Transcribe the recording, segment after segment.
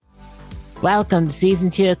Welcome to Season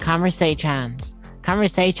 2 of Conversatrans.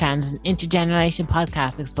 Conversatrans is an intergeneration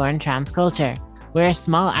podcast exploring trans culture. We're a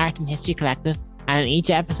small art and history collective, and in each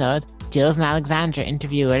episode, Jules and Alexandra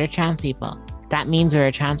interview other trans people. That means we're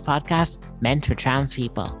a trans podcast meant for trans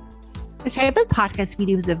people. The type of podcast we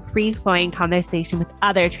do is a free-flowing conversation with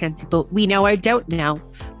other trans people we know or don't know.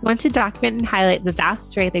 We want to document and highlight the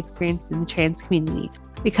vast array of experiences in the trans community,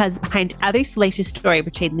 because behind every salacious story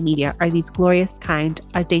portrayed in the media are these glorious, kind,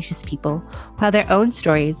 audacious people who have their own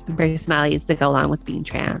stories and personalities that go along with being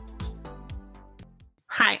trans.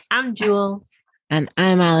 Hi, I'm Jules. And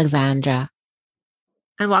I'm Alexandra.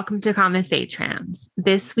 And welcome to Conversatrans.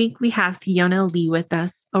 This week we have Fiona Lee with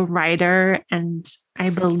us, a writer and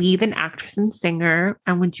I believe an actress and singer.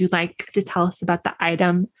 And would you like to tell us about the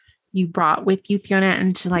item you brought with you, Fiona,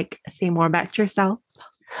 and to say more about yourself?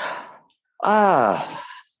 Hi.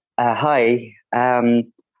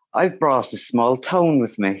 I've brought a small tone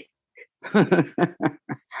with me. I've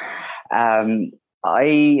got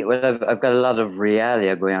a lot of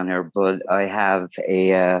realia going on here, but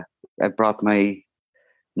I brought my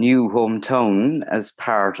new hometown as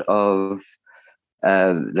part of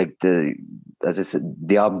the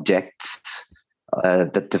objects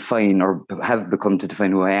that define or have become to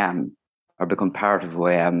define who I am, or become part of who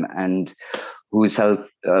I am, and who's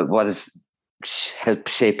helped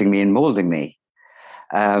shaping me and molding me.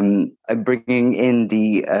 I'm bringing in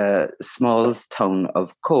the small town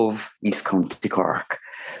of Cobh, East County Cork.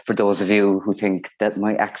 For those of you who think that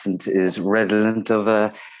my accent is redolent of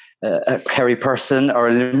a Kerry person or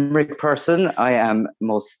a Limerick person, I am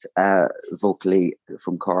most vocally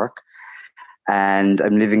from Cork. And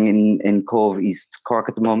I'm living in Cobh, East Cork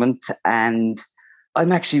at the moment. And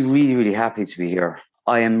I'm actually really, really happy to be here.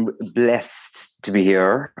 I am blessed to be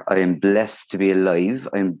here. I am blessed to be alive.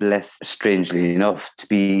 I am blessed, strangely enough, to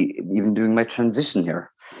be even doing my transition here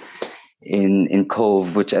in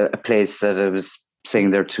Cobh, which a place that I was saying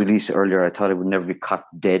there to Lisa earlier, I thought I would never be caught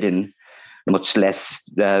dead in, much less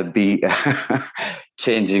be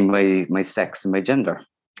changing my sex and my gender.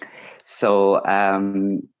 So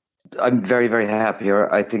I'm very, very happy here.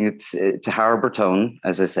 I think it's a harbour town,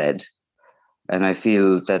 as I said, and I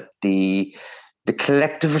feel that the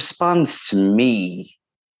collective response to me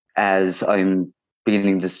as I'm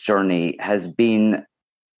beginning this journey has been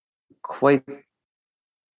quite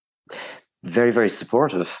very, very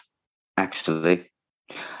supportive, actually.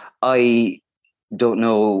 I don't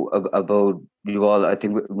know about you all. I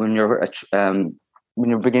think when you're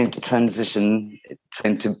beginning to transition,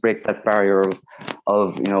 trying to break that barrier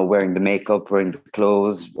of wearing the makeup, wearing the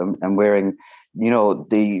clothes, and wearing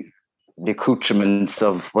the accoutrements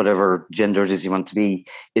of whatever gender it is you want to be,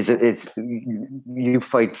 you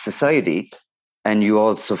fight society, and you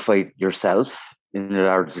also fight yourself in a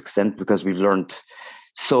large extent, because we've learned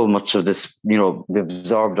so much of this, we've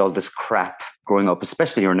absorbed all this crap growing up,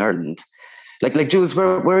 especially here in Ireland. Like Jules,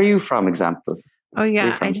 where are you from, example? Oh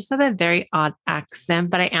yeah, I just have a very odd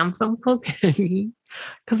accent, but I am from Kilkenny.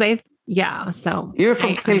 So you're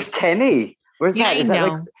from Kilkenny? Where's that?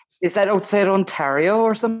 Is that outside Ontario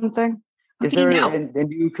or something? Is there a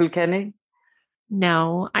new Kilkenny?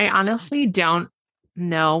 No, I honestly don't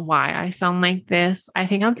know why I sound like this. I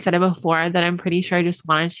think I've said it before that I'm pretty sure I just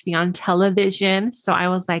wanted to be on television. So I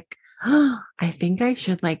was like, I think I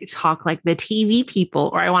should talk like the TV people,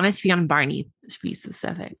 or I wanted to be on Barney, to be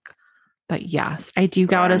specific. But yes, I do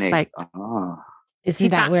go to Isn't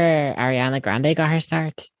that where Ariana Grande got her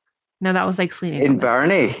start? No, that was Selena in Gomez.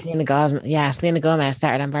 Barney. Selena Gomez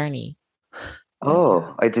started on Barney.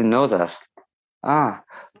 Oh, I didn't know that. Wow.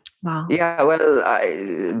 Yeah, well,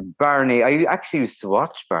 Barney, I actually used to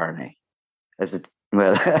watch Barney as a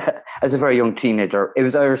very young teenager. It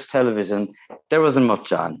was Irish television. There wasn't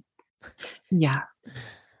much on. Yeah.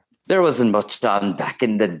 There wasn't much on back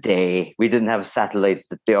in the day. We didn't have a satellite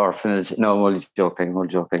at the orphanage. No, I'm only joking.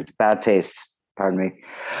 Bad taste, pardon me.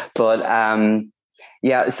 But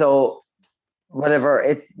yeah, so whatever,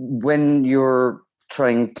 when you're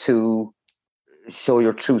trying to show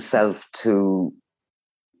your true self to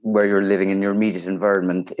where you're living in your immediate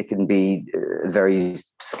environment, it can be a very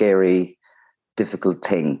scary, difficult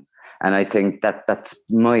thing. And I think that's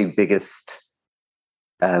my biggest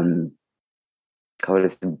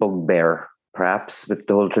bugbear, perhaps, with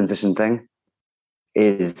the whole transition thing,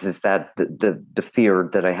 is that the fear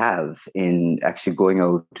that I have in actually going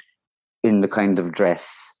out in the kind of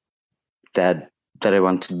dress that I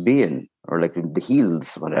want to be in, or the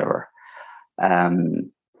heels, whatever.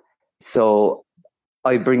 So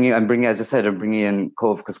I'm bringing in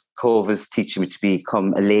Cobh, because Cobh is teaching me to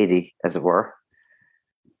become a lady, as it were,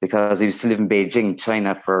 because I used to live in Beijing,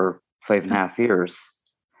 China for 5.5 years.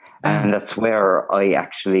 And that's where I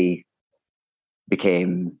actually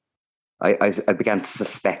became, I began to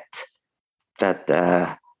suspect that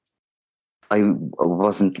I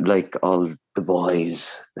wasn't like all the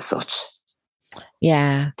boys as such.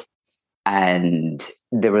 Yeah. And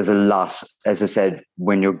there was a lot, as I said,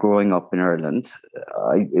 when you're growing up in Ireland,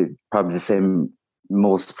 probably the same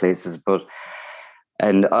most places, but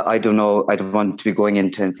and I don't know, I don't want to be going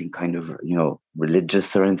into anything kind of,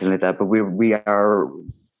 religious or anything like that, but we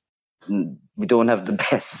don't have the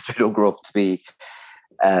best. We don't grow up to be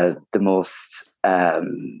the most,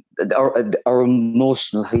 our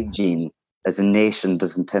emotional hygiene as a nation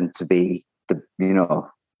doesn't tend to be the,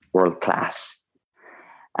 world class.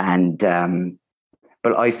 And,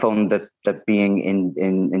 but I found that being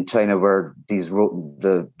in China, where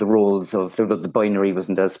the roles of the binary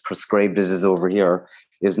wasn't as prescribed as it is over here,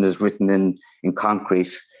 isn't as written in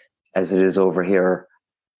concrete as it is over here,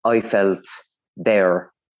 I felt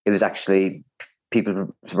there it was actually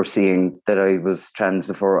people were seeing that I was trans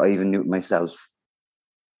before I even knew it myself.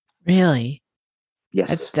 Really?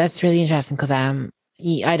 Yes. That's really interesting because I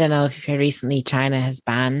don't know if you've heard recently, China has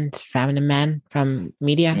banned feminine men from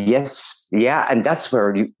media. Yes. Yeah. And that's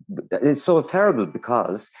where it's so terrible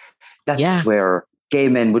because that's where gay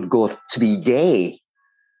men would go to be gay,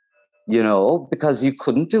 because you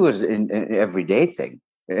couldn't do it in an everyday thing.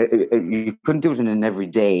 You couldn't do it in an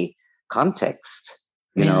everyday context,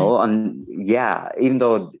 and even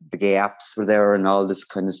though the gay apps were there and all this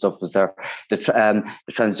kind of stuff was there, the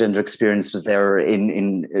transgender experience was there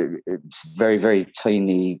in very, very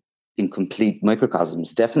tiny, incomplete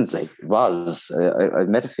microcosms. Definitely it was. I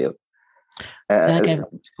met a few.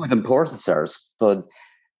 With important stars, but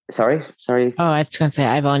sorry. Oh, I was just gonna say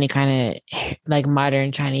I've only kind of like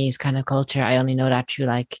modern Chinese kind of culture. I only know that through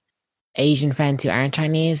like Asian friends who aren't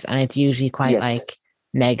Chinese, and it's usually quite like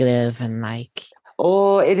negative and like.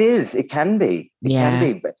 Oh, it is. It can be. It can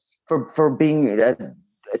be. But for being a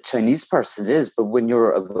Chinese person, it is. But when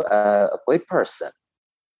you're a white person,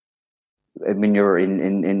 when you're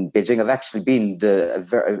in Beijing, I've actually been a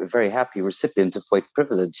very happy recipient of white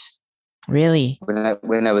privilege. Really?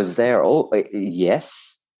 When I was there. Oh,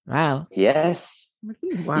 yes. Wow. Yes.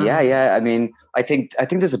 Wow. Yeah. I mean, I think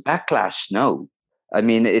there's a backlash now. I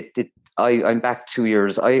mean, I'm back 2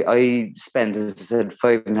 years. I spent, as I said,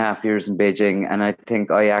 5.5 years in Beijing, and I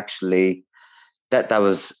think I actually that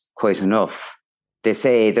was quite enough. They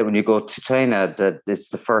say that when you go to China, that it's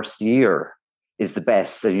the first year is the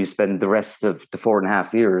best, and you spend the rest of the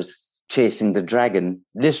 4.5 years chasing the dragon,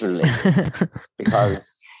 literally,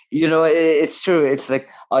 because it's true. It's like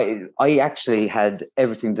I actually had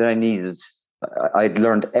everything that I needed. I'd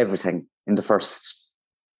learned everything in the first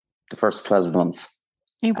 12 months.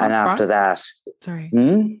 Hey, and after that,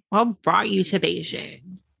 what brought you to Beijing?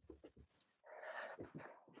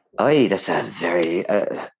 That's a very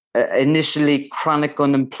initially chronic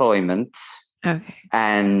unemployment. Okay.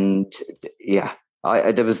 And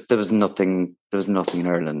there was nothing in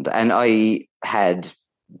Ireland, and I had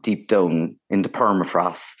deep down in the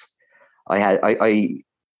permafrost, I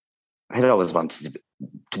had always wanted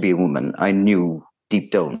to be a woman. I knew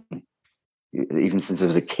deep down, even since I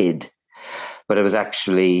was a kid. But I was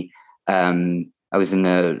actually, I was in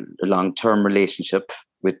a long-term relationship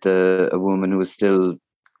with a woman who was still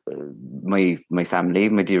my family,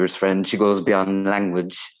 my dearest friend. She goes beyond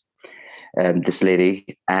language, this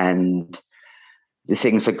lady. And the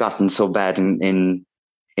things had gotten so bad in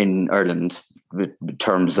Ireland in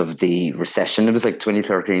terms of the recession. It was like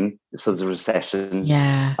 2013, so the recession.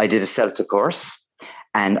 Yeah. I did a CELTA course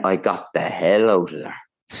and I got the hell out of there.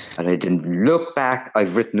 And I didn't look back.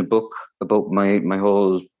 I've written a book about my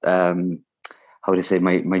whole, how do I say,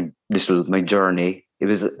 my journey. It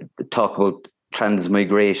was a talk about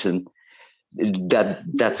transmigration.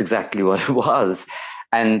 That's exactly what it was.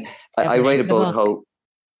 And I write about how,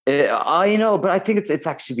 I know, but I think it's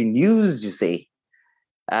actually been used, you see.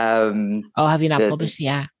 Have you not published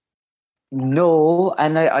yet? No,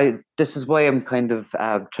 and I this is why I'm kind of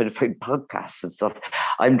trying to find podcasts and stuff.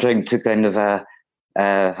 I'm trying to kind of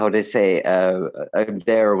how do they say, I'm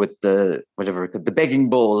there with the begging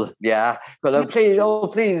bowl. Yeah. But please,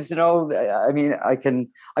 I mean,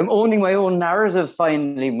 I'm owning my own narrative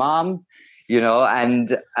finally, Mom,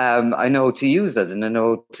 and I know to use it and I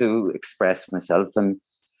know to express myself. And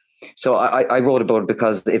so I wrote about it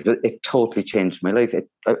because it totally changed my life.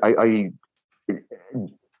 I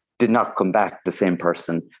did not come back the same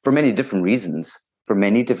person for many different reasons.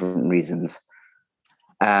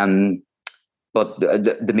 But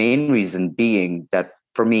the main reason being that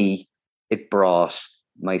for me, it brought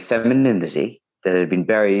my femininity that had been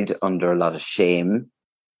buried under a lot of shame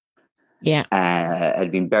Yeah.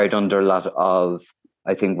 Had been buried under a lot of,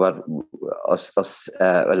 I think, what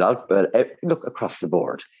a lot, but look across the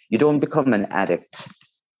board. You don't become an addict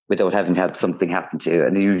without having had something happen to you,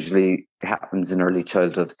 and it usually happens in early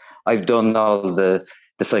childhood. I've done all the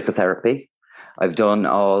psychotherapy. I've done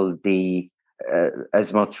all the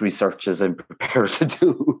as much research as I'm prepared to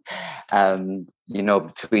do.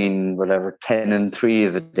 Between whatever 10 and 3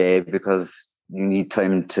 of a day, because you need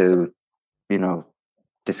time to,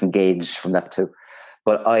 disengage from that too.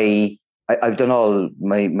 But I've done all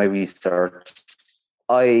my research.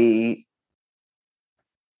 I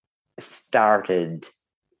started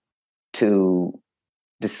to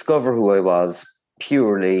discover who I was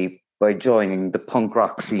purely by joining the punk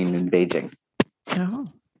rock scene in Beijing. Oh.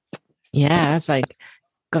 Yeah, that's like,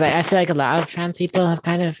 because I feel like a lot of trans people have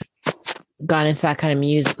kind of gone into that kind of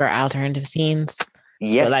music or alternative scenes.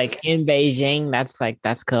 Yes. But like in Beijing,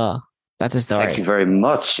 that's cool. That's a story. Thank you very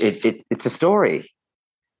much. It's a story.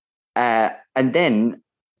 And then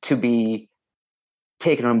to be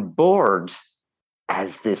taken on board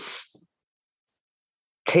as this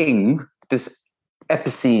thing, this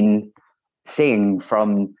epicene thing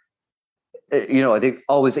from, I think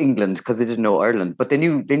always England, because they didn't know Ireland, but they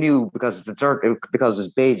knew because because it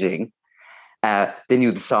was Beijing. They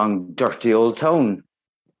knew the song "Dirty Old Town,"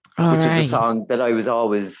 which is a song that I was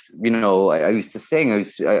always, I used to sing. I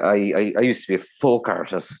used to be a folk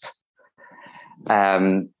artist.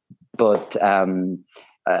 So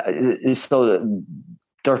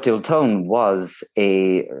 "Dirty Old Town" was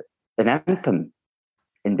an anthem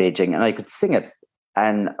in Beijing, and I could sing it,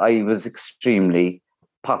 and I was extremely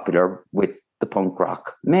popular with the punk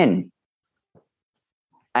rock men.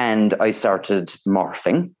 And I started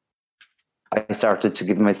morphing. I started to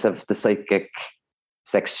give myself the psychic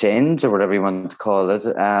sex change, or whatever you want to call it.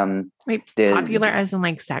 Popular as in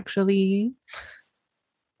like sexually?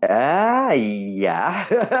 Yeah.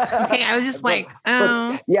 Okay, I was just Wait,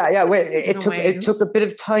 it took a bit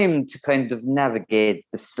of time to kind of navigate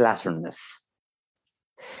the slatterness.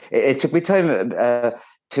 It took me time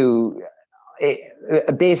to.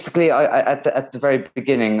 Basically, at the very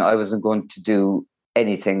beginning, I wasn't going to do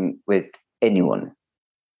anything with anyone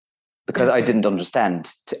because I didn't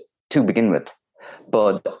understand to begin with.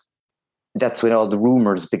 But that's when all the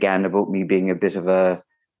rumors began about me being a bit of a,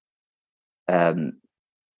 how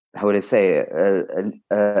would I say,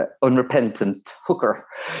 unrepentant hooker,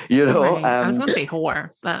 Right. I was going to say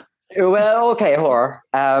whore, but... Well, okay, whore.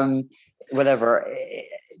 Whatever.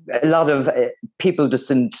 A lot of people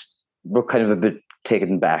just were kind of a bit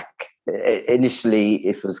taken back. Initially,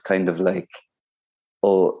 it was kind of like,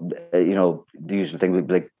 the usual thing would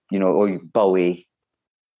be like, Bowie,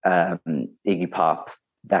 Iggy Pop,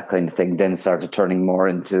 that kind of thing. Then started turning more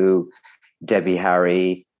into Debbie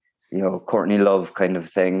Harry, Courtney Love kind of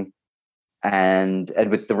thing. And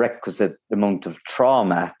with the requisite amount of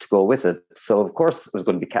trauma to go with it. So, of course, it was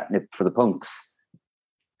going to be catnip for the punks,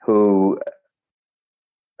 who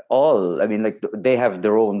they have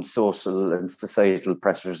their own social and societal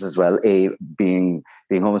pressures as well. Being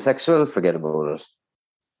homosexual, forget about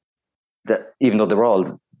it. Even though they're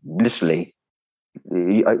all literally,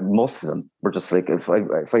 most of them were just like, if I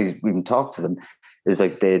even talk to them, it's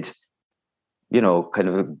like they'd, kind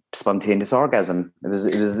of a spontaneous orgasm. It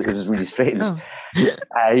was really strange. Oh.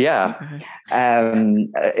 Yeah.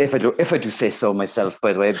 If I do say so myself,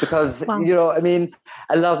 by the way, because a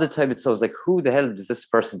lot of the time it sounds like, who the hell does this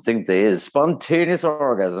person think they is? Spontaneous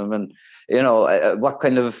orgasm, and what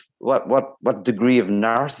kind of what degree of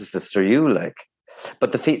narcissist are you like?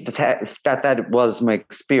 But that was my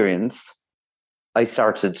experience. I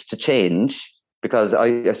started to change because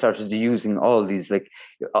I started using all these, like,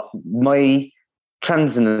 my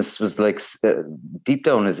transness was like deep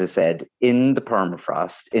down, as I said, in the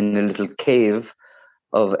permafrost, in a little cave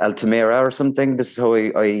of Altamira or something. This is how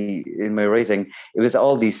I in my writing, it was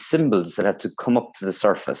all these symbols that had to come up to the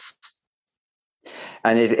surface.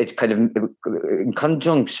 And it kind of, in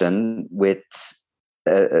conjunction with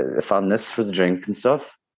a fondness for the drink and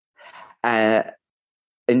stuff.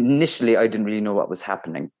 Initially, I didn't really know what was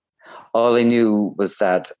happening. All I knew was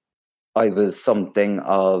that I was something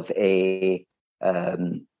of a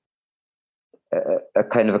kind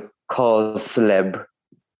of a cause celeb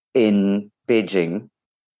in Beijing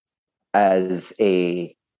as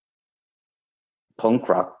a punk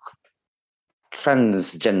rock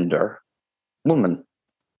transgender woman.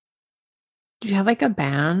 Did you have like a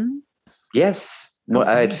band? Yes. Well,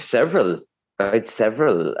 I had several.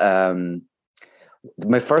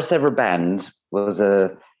 My first ever band was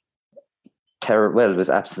it was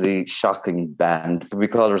absolutely shocking band. We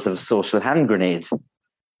called ourselves Social Hand Grenade.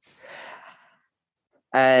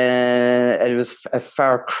 And it was a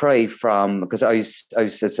far cry from, because I used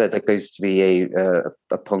to be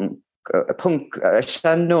a punk, a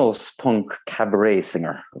Shannos punk cabaret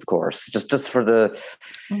singer, of course, just for the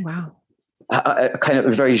wow, kind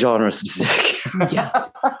of very genre specific. Yeah.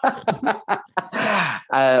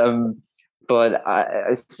 But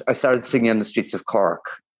I started singing on the streets of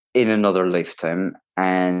Cork in another lifetime,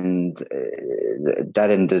 and that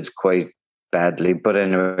ended quite badly. But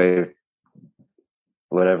anyway,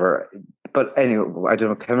 whatever. But anyway, I don't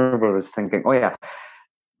know. I can't remember what I was thinking. Oh yeah.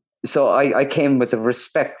 So I came with a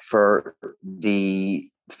respect for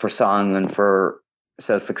song and for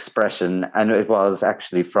self-expression, and it was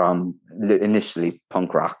actually from initially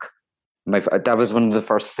punk rock. That was one of the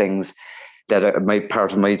first things that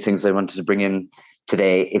part of my things I wanted to bring in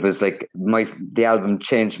today. It was like the album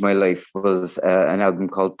changed my life was an album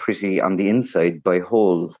called Pretty on the Inside by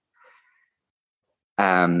Hole,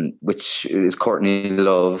 which is Courtney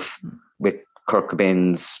Love with Kurt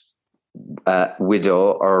Cobain's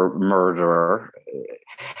widow or murderer.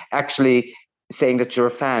 Actually, saying that you're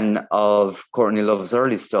a fan of Courtney Love's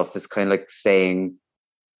early stuff is kind of like saying,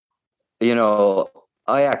 you know,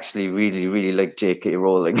 I actually really, really like J.K.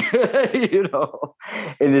 Rowling, you know,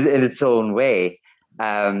 in its own way,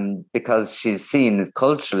 because she's seen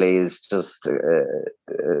culturally as just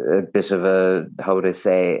a bit of a, how would I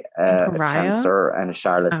say, a cancer and a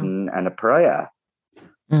charlatan and a pariah.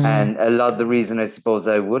 Mm. And a lot of the reason I suppose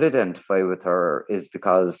I would identify with her is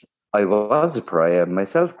because I was a pariah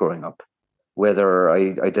myself growing up, whether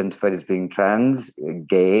I identified as being trans,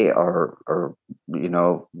 gay, or you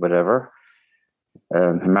know, whatever.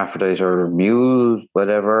 Hermaphrodite or mule,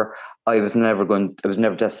 whatever. I was never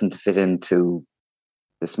destined to fit into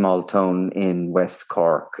the small town in West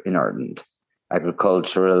Cork in Ireland.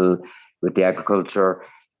 Agricultural, with the agriculture,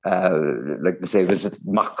 like they say, was it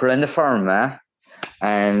mackerel in the farm,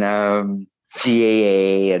 and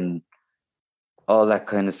GAA and all that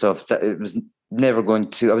kind of stuff. That I was never going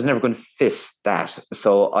to fit that.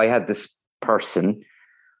 So I had this person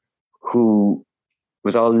who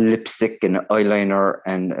was all lipstick and eyeliner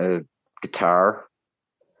and a guitar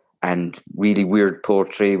and really weird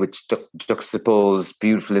poetry, which juxtaposed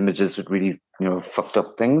beautiful images with really, you know, fucked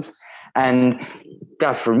up things. And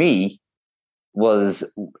that for me was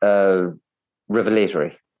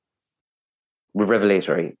revelatory.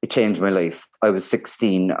 It changed my life. I was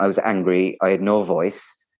 16. I was angry. I had no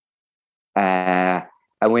voice. And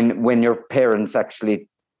when your parents actually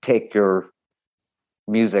take your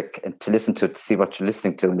music and to listen to it, to see what you're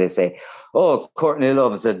listening to, and they say, "Oh, Courtney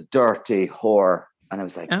Love is a dirty whore," and I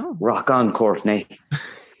was like, "Rock on, Courtney,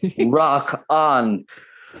 rock on."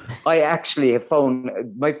 I actually have found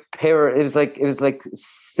my parent. It was like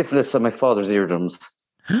syphilis on my father's eardrums.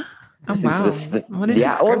 Oh wow!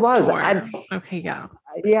 It was. And, okay, yeah.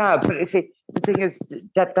 Yeah, but you see, the thing is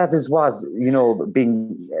that is what, you know,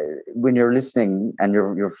 being when you're listening and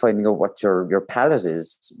you're finding out what your palate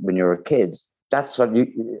is when you're a kid. That's what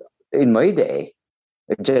in my day,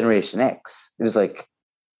 Generation X, it was like,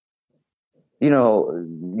 you know,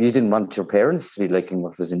 you didn't want your parents to be liking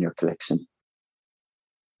what was in your collection.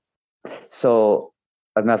 So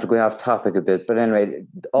I'm after going off topic a bit, but anyway,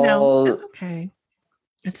 No, that's okay.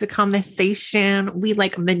 It's a conversation. We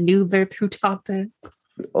like maneuver through topics.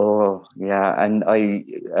 Oh yeah, and I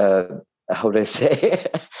how would I say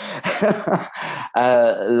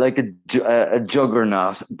like a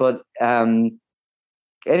juggernaut. But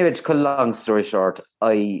anyway, to cut a long story short,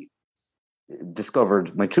 I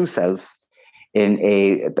discovered my true self in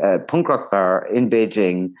a punk rock bar in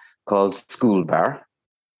Beijing called School Bar,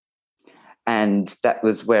 and that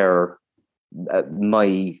was where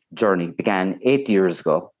my journey began 8 years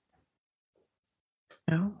ago.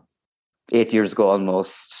 Oh. 8 years ago,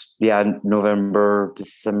 almost. Yeah, November,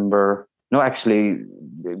 December. No, actually,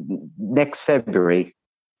 next February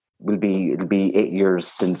it'll be 8 years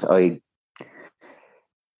since the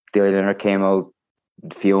eyeliner came out.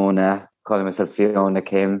 Fiona, calling myself Fiona,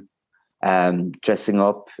 came, dressing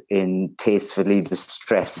up in tastefully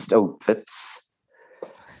distressed outfits.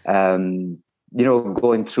 You know,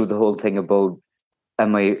 going through the whole thing about,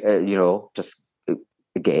 am I, you know, just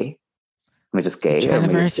gay? Am I just gay? It's your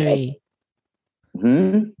anniversary.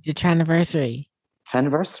 It's your anniversary.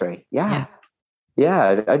 Anniversary, yeah.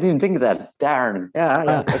 I didn't even think of that. Darn,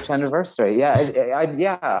 yeah. It's anniversary, yeah.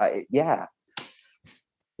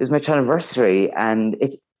 It's my anniversary, and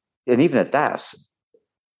even at that,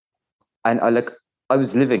 and I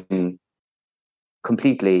was living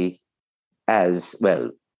completely as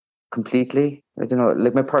well. Completely, I don't know.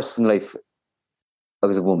 Like my personal life, I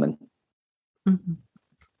was a woman. Mm-hmm.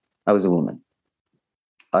 I was a woman.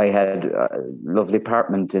 I had a lovely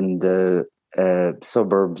apartment in the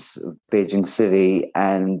suburbs of Beijing City,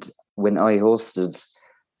 and when I hosted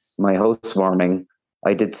my housewarming,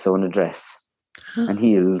 I did so in a dress and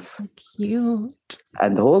heels. So cute.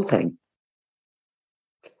 And the whole thing.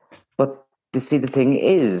 But the thing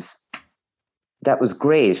is, that was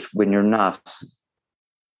great when you're not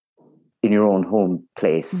in your own home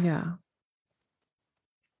place. Yeah.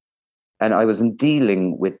 And I wasn't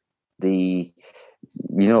dealing with the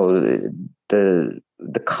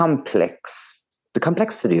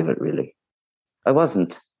complexity of it, really. I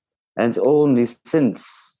wasn't. And it's only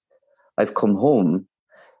since I've come home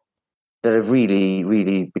that I've really,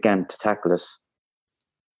 really began to tackle it.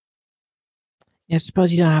 I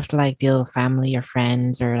suppose you don't have to like deal with family or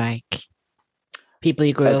friends or like people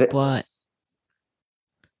you grew up with.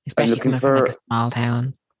 Especially coming from like a small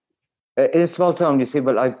town. In a small town, you see,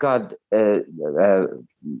 well, I've got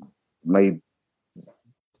my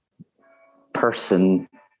person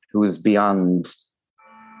who's beyond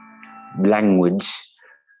language,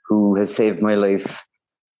 who has saved my life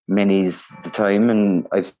many's the time, and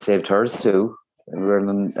I've saved hers too. We're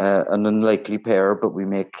an unlikely pair, but we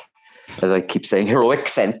make, as I keep saying, heroic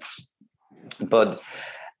sense. But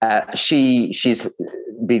she's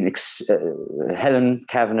been Helen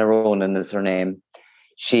Kavanagh Ronan is her name.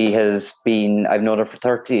 She has been, I've known her for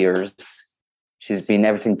 30 years. She's been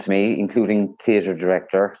everything to me, including theatre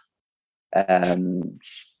director.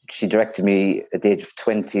 She directed me at the age of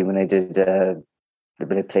 20 when I did,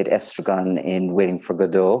 when I played Estragon in Waiting for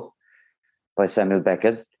Godot by Samuel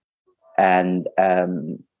Beckett. And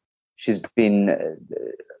she's been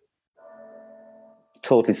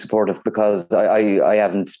totally supportive because I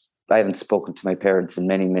haven't spoken to my parents in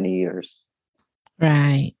many, many years.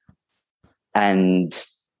 Right. And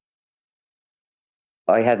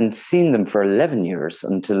I hadn't seen them for 11 years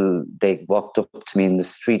until they walked up to me in the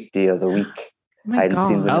street the other week. I hadn't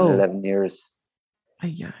seen them in 11 years.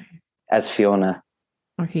 Yeah. As Fiona.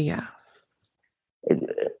 Okay, yeah.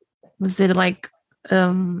 Was it like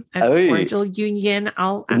a cordial union?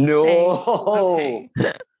 No. Okay.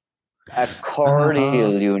 A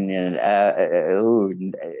cordial union.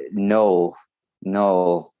 No.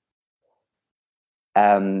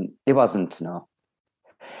 It wasn't, no.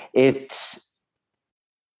 It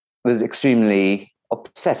was extremely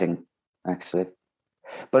upsetting, actually.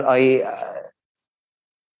 But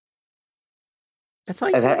that's all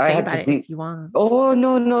you can say about it if you want. Oh,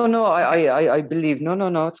 no. I believe,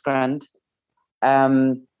 no, it's grand.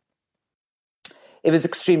 It was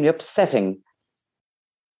extremely upsetting.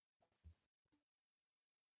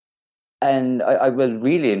 And I will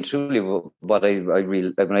really and truly, what I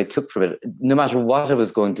really, when I took from it, no matter what I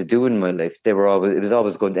was going to do in my life, it was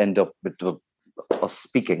always going to end up with us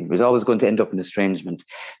speaking. It was always going to end up in estrangement,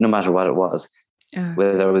 no matter what it was.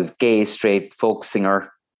 Whether I was gay, straight, folk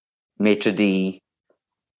singer, maitre d',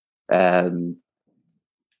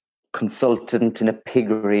 consultant in a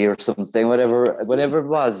piggery or something, whatever it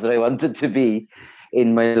was that I wanted to be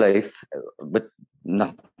in my life, but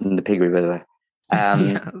not in the piggery, by the way.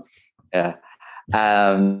 Yeah.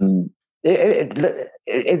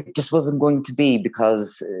 It just wasn't going to be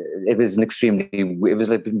because it was it was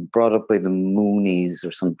like being brought up by the Moonies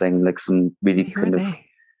or something, like some really kind of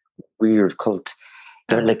weird cult.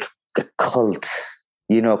 They're like a cult,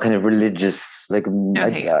 kind of religious, like,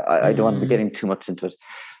 okay. I don't want to be getting too much into it,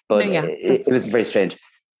 but it was very strange.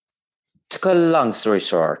 To cut a long story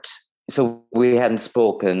short, so we hadn't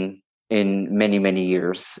spoken in many, many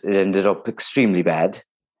years. It ended up extremely bad.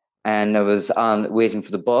 And I was waiting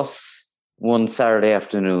for the bus one Saturday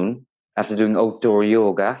afternoon after doing outdoor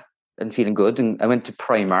yoga and feeling good. And I went to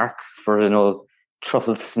Primark for an old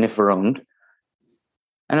truffle sniff around.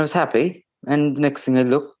 And I was happy. And the next thing I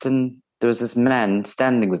looked, and there was this man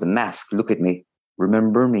standing with a mask. Look at me.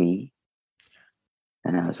 Remember me?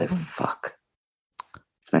 And I was like, fuck.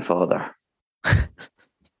 It's my father.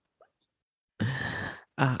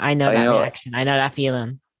 I know that reaction. I know that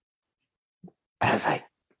feeling. I was like,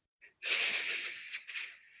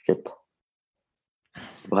 shit.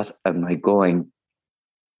 What am I going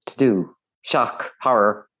to do? Shock,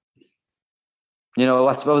 horror.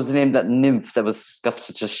 What was the name of that nymph that got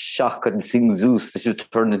such a shock and seeing Zeus that she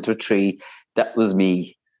turned into a tree? That was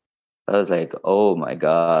me. I was like, oh my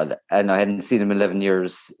God. And I hadn't seen him in 11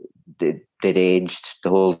 years. They'd aged the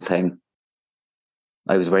whole thing.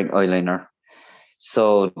 I was wearing eyeliner.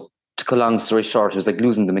 So, to cut a long story short, it was like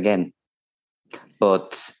losing them again.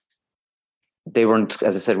 But they weren't,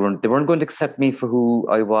 as I said, they weren't going to accept me for who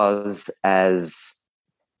I was as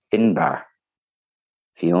Finbar.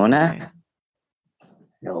 Fiona?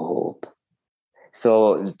 Nope.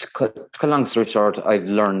 So to cut a long story short, I've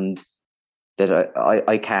learned that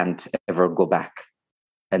I can't ever go back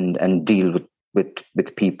and deal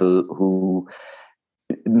with people who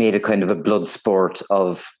made a kind of a blood sport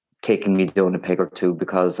of taking me down a peg or two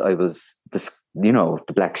because I was the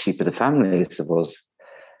black sheep of the family, I suppose.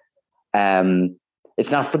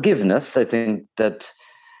 It's not forgiveness. I think that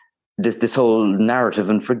this whole narrative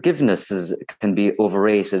and forgiveness can be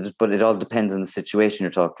overrated, but it all depends on the situation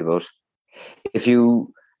you're talking about. If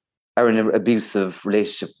you are in an abusive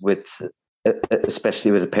relationship with,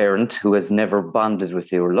 especially with a parent who has never bonded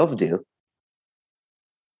with you or loved you,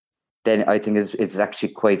 then I think it's actually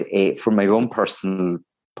quite from my own personal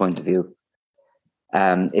point of view,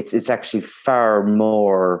 it's actually far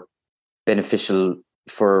more beneficial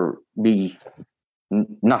for me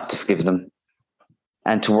not to forgive them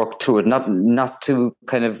and to work through it, not to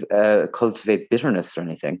kind of cultivate bitterness or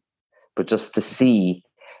anything, but just to see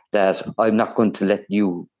that I'm not going to let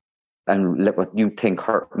you and let what you think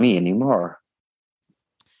hurt me anymore.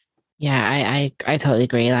 Yeah, I totally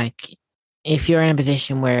agree. Like, if you're in a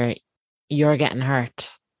position where you're getting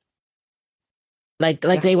hurt, they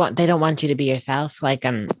don't want you to be yourself. Like,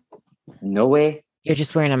 no way. You're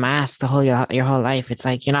just wearing a mask your whole life. It's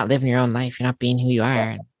like you're not living your own life. You're not being who you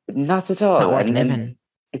are. Not at all. Not worth living. And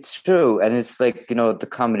it's true. And it's like, the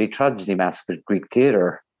comedy tragedy mask with Greek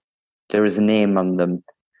theatre. There is a name on them.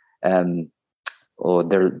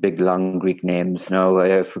 They're big, long Greek names. No,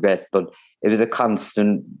 I forget. But it was a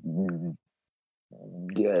constant,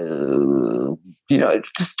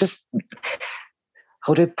 just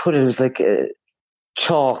how do I put it? It was like a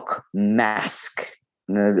chalk mask,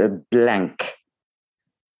 a blank.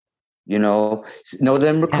 Know that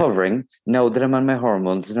I'm recovering, know that I'm on my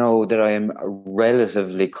hormones, know that I am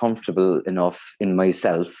relatively comfortable enough in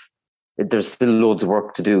myself. There's still loads of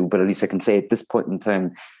work to do, but at least I can say at this point in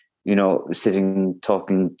time, sitting,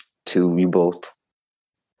 talking to you both,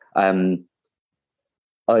 I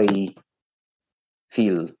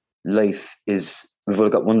feel we've all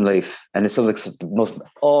got one life, and it sounds like the most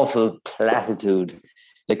awful platitude,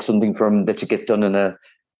 like something from that you get done in a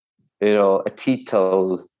tea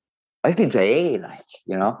towel. I've been to AA,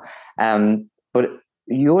 but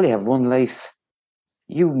you only have one life.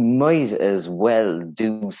 You might as well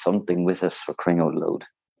do something with it, for crying out loud.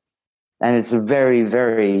 And it's a very,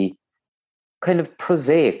 very kind of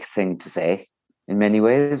prosaic thing to say in many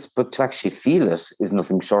ways, but to actually feel it is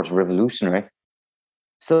nothing short of revolutionary.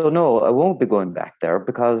 So no, I won't be going back there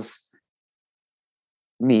because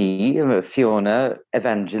me, Fiona,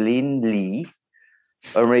 Evangeline Lee,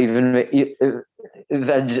 or even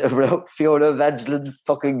Fiona Evangeline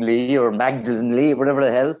fucking Lee or Magdalene Lee, whatever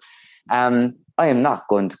the hell, I am not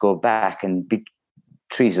going to go back and be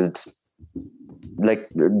treated like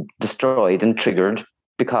destroyed and triggered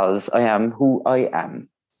because I am who I am.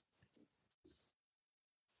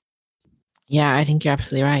 Yeah, I think you're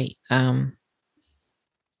absolutely right. I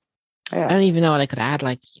don't even know what I could add.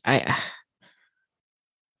 Like,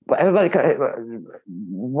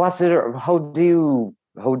 what's it? How do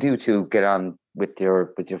you two get on with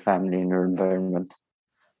your family and your environment?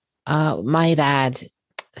 My dad.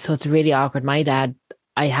 So it's really awkward. My dad,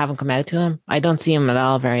 I haven't come out to him. I don't see him at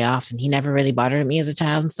all very often. He never really bothered me as a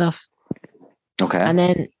child and stuff. Okay. And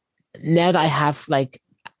then now that I have, like,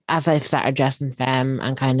 as I've started dressing femme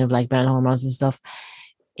and kind of like been on hormones and stuff,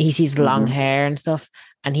 he sees the long hair and stuff,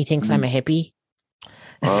 and he thinks I'm a hippie.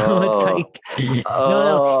 So it's like,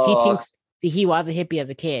 no, he thinks he was a hippie as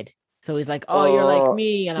a kid. So he's like, oh, you're like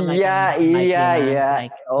me. And I'm like, yeah.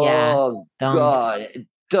 Like, God, it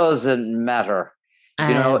doesn't matter.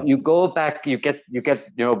 You go back, you get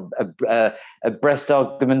a breast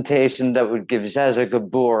augmentation that would give Zsa Zsa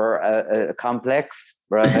Gabor a complex,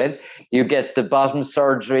 right? You get the bottom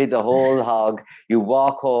surgery, the whole hog. You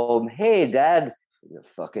walk home, hey, Dad, you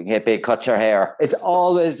fucking hippie, cut your hair. It's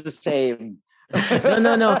always the same.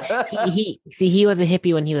 No. He was a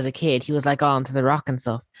hippie when he was a kid. He was like on to the rock and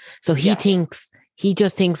stuff. So he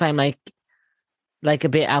just thinks I'm like a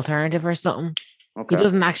bit alternative or something. Okay. He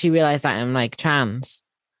doesn't actually realize that I'm like trans.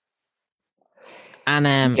 And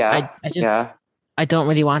I don't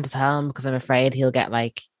really want to tell him because I'm afraid he'll get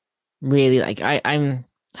like really like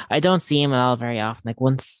I don't see him at all very often, like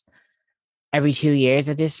once every 2 years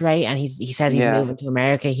at this rate. And he says he's moving to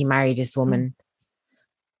America. He married this woman.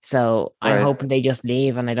 So I'm hoping they just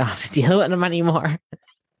leave and I don't have to deal with them anymore.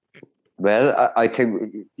 Well, I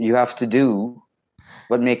think you have to do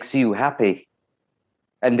what makes you happy.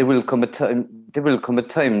 And there will come a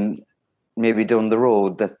time maybe down the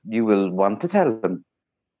road that you will want to tell them.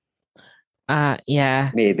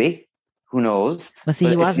 Yeah. Maybe. Who knows? Well, see,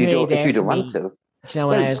 he wasn't really there if you don't for me. want to. You know,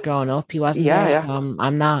 when I was growing up, he wasn't yeah, there. yeah. So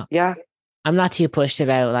I'm not. Yeah, I'm not too pushed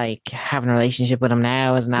about like having a relationship with him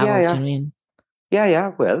now as an yeah, adult. Do yeah, you know what I mean?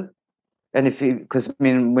 yeah. Well, and if you, because I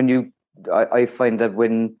mean, I find that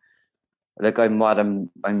when, like,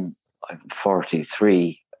 I'm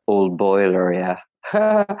 43, old boiler, yeah.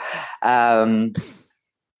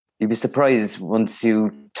 You'd be surprised once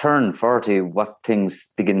you turn 40 what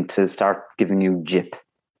things begin to start giving you jip.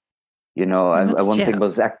 You know, and What's one thing jip?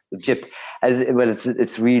 was jip, as well.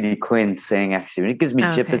 It's really quaint saying, actually. When it gives me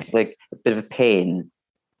jip, Okay. it's like a bit of a pain.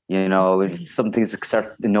 You know, Okay. if something's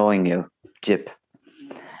start annoying you, jip.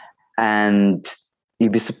 And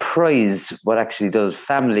you'd be surprised what actually does.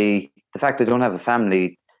 Family, the fact I don't have a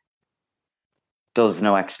family does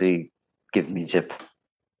now actually give me jip.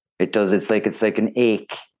 It does. It's like an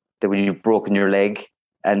ache that when you've broken your leg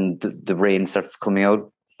and the rain starts coming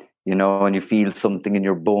out, you know, and you feel something in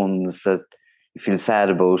your bones that you feel sad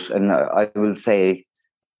about. And I will say,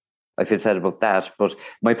 I feel sad about that. But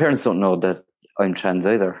my parents don't know that I'm trans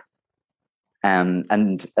either. And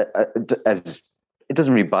as it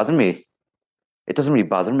doesn't really bother me. It doesn't really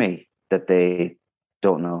bother me that they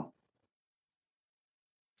don't know.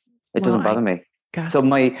 It doesn't bother me. Guess. So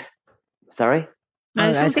sorry? I I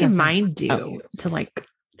just don't was think gonna say- mine do to like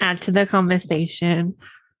add to the conversation.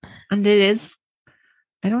 And it is,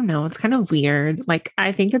 I don't know, it's kind of weird. Like,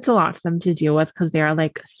 I think it's a lot for them to deal with because they are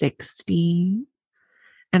like 60.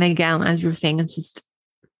 And again, as you were saying, it's just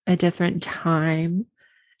a different time.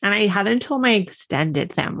 And I haven't told my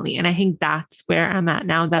extended family. And I think that's where I'm at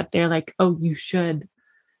now, that they're like, oh, you should.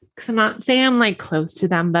 Because I'm not saying I'm like close to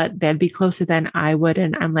them, but they'd be closer than I would.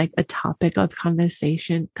 And I'm like a topic of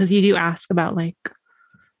conversation because you do ask about like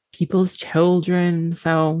people's children.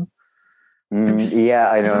 So I'm just, Yeah,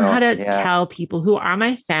 I I don't know how to Yeah. tell people who are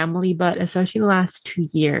my family, but especially the last 2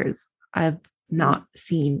 years, I've not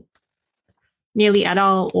seen nearly at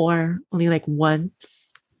all or only like once.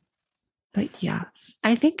 But yes,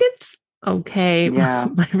 I think it's okay. Yeah.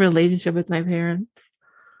 My relationship with my parents.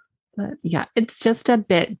 But yeah, it's just a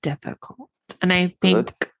bit difficult. And I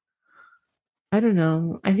think, I don't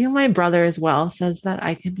know, I feel my brother as well says that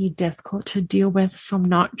I can be difficult to deal with. So I'm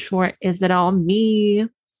not sure, is it all me?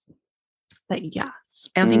 But yeah,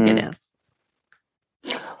 I don't think it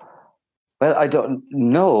is. Well, I don't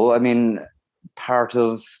know. I mean, part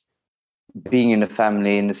of being in a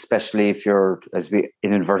family, and especially if you're, as we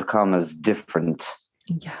in inverted commas, different,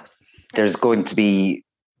 Yes. there's going to be.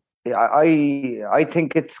 I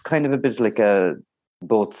think it's kind of a bit like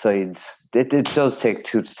both sides. It does take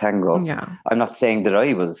two to tango. Yeah. I'm not saying that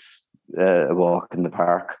I was a walk in the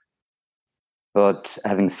park, but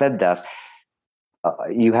having said that,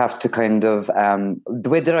 you have to kind of the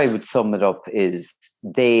way that I would sum it up is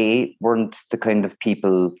they weren't the kind of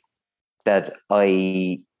people that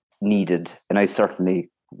I needed, and I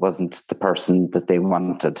certainly wasn't the person that they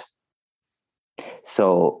wanted.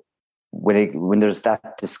 So when there's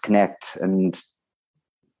that disconnect, and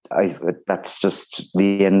that's just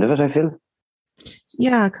the end of it, I feel.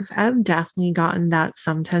 Yeah, because I've definitely gotten that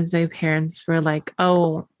sometimes my parents were like,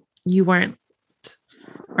 oh, you weren't,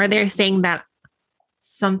 or they're saying that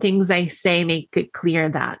some things I say make it clear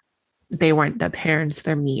that they weren't the parents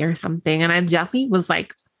for me or something. And I definitely was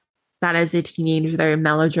like that as a teenager. They're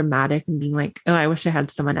melodramatic and being like, oh, I wish I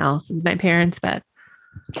had someone else as my parents. But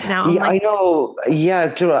now I'm like, I know. Yeah,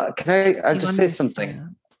 can I do you just say something?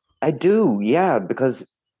 understand? I do, yeah, because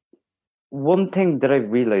one thing that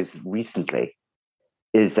I've realized recently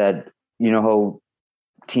is that, you know, how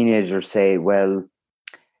teenagers say, well,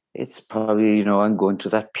 it's probably, you know, I'm going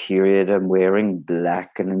through that period, I'm wearing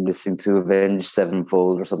black and I'm listening to Avenged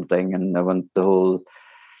Sevenfold or something, and I want the whole,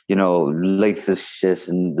 you know, life is shit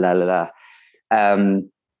and la la la.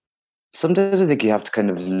 Sometimes I think you have to kind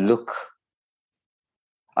of look,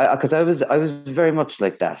 because I was very much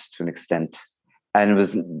like that to an extent, and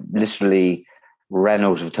was literally ran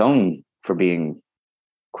out of town for being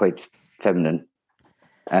quite feminine.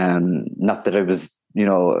 Not that I was, you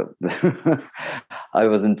know, I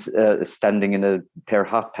wasn't standing in a pair of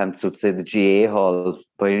hot pants outside the GA hall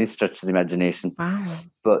by any stretch of the imagination. Wow.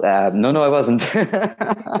 But no, I wasn't.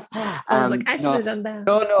 I was like, I should have done that.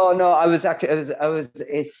 No. I was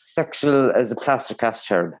asexual as a plaster cast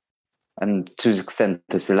cherub, and to the extent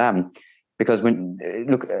I still am, because when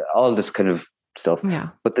look all this kind of stuff. Yeah.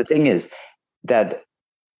 But the thing is that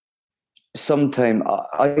sometime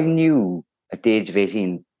I knew at the age of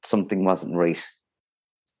 18 something wasn't right.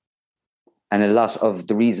 And a lot of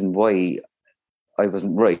the reason why I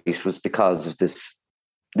wasn't right was because of this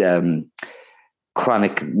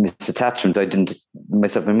chronic misattachment.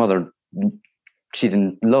 My mother, she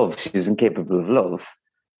didn't love, she was incapable of love.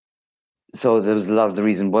 So there was a lot of the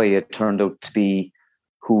reason why it turned out to be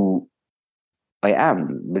who I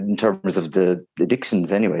am in terms of the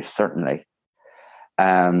addictions anyway, certainly.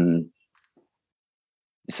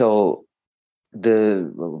 So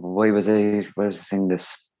why was I saying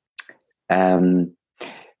this?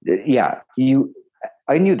 Yeah,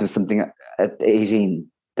 I knew there was something at 18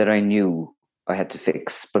 that I knew I had to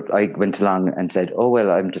fix, but I went along and said, oh, well,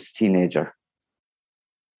 I'm just a teenager.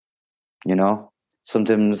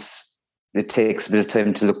 Sometimes it takes a bit of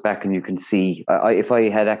time to look back and you can see, if I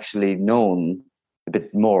had actually known a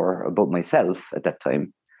bit more about myself at that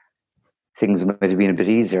time, things might have been a bit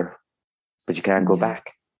easier, but you can't go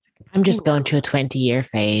back. I'm just going through a 20-year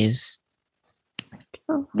phase.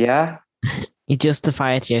 Yeah. You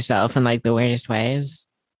justify it to yourself in like the weirdest ways.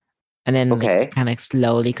 And then like, kind of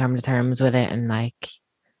slowly come to terms with it and like,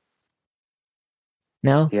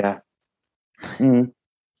 no? Yeah.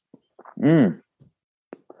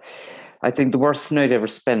 I think the worst night I ever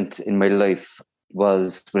spent in my life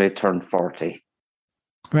was when I turned 40.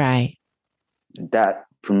 Right. That,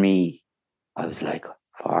 for me, I was like,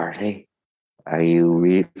 40? Are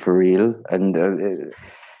you for real? And the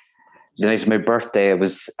night of my birthday, I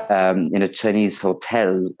was in a Chinese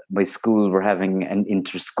hotel. My school were having an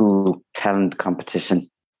inter-school talent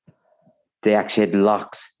competition. They actually had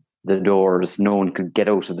locked the doors. No one could get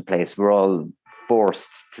out of the place. We're all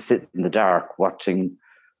forced to sit in the dark watching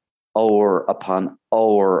hour upon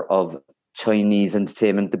hour of Chinese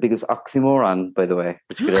entertainment. The biggest oxymoron, by the way,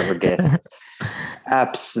 which you could ever get.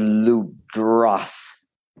 Absolute dross.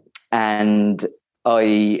 And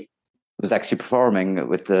I was actually performing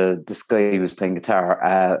with this guy who was playing guitar.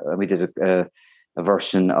 And we did a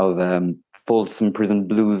version of Folsom Prison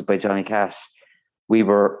Blues by Johnny Cash. We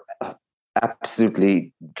were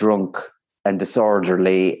absolutely drunk and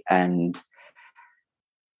disorderly, and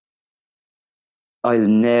I've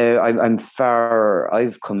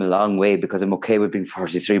come a long way because I'm okay with being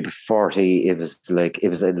 43, but 40, it was like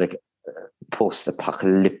a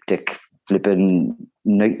post-apocalyptic flipping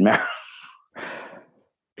nightmare.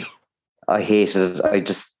 I hated it. I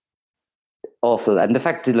just awful. And the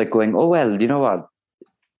fact of like going, oh, well, you know what?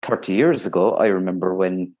 30 years ago, I remember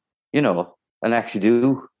when, and I actually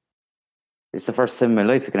do. It's the first time in my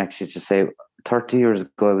life I can actually just say, 30 years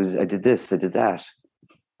ago, I did this, I did that.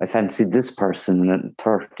 I fancied this person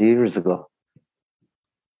 30 years ago.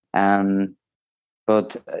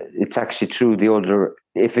 But it's actually true. The older,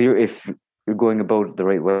 if you're going about it the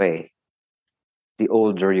right way, the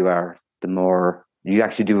older you are, the more you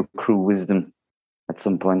actually do accrue wisdom at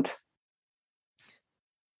some point.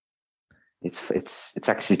 It's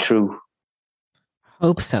actually true.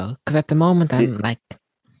 Hope so, because at the moment I'm like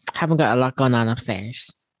haven't got a lot going on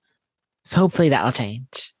upstairs, so hopefully that'll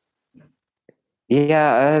change.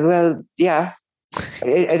 Yeah, well, yeah.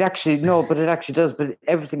 It actually but it actually does. But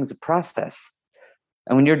everything's a process,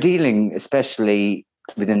 and when you're dealing, especially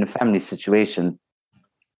within a family situation,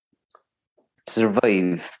 to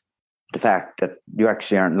survive the fact that you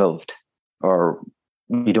actually aren't loved or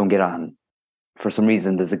you don't get on for some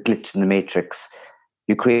reason, there's a glitch in the matrix.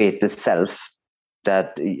 You create this self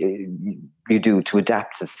that you do to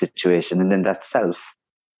adapt to the situation, and then that self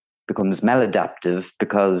becomes maladaptive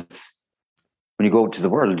because when you go to the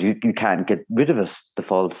world, you can't get rid of it, the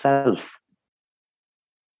false self.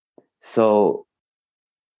 So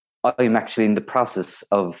I'm actually in the process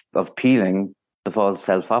of peeling the false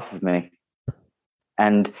self off of me.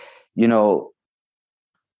 And,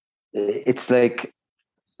 it's like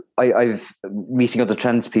I've meeting other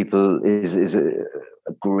trans people is a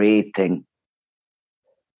great thing.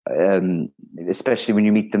 Especially when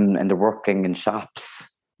you meet them and they're working in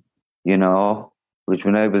shops, which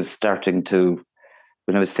when I was thinking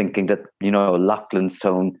that,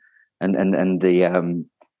 Loughlinstown and the,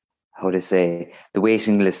 how do I say, the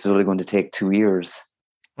waiting list was only going to take 2 years.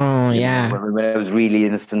 Oh, yeah. When I was really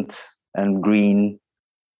innocent and green,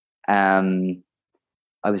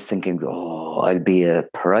 I was thinking, I'll be a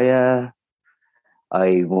pariah.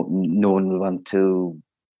 No one will want to,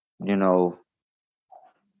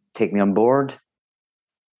 take me on board.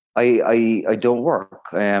 I don't work.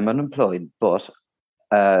 I am unemployed, but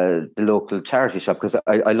the local charity shop, because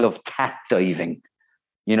I love tack diving.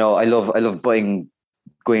 I love going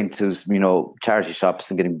to charity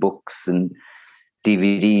shops and getting books and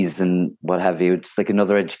DVDs and what have you. It's like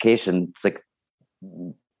another education. It's like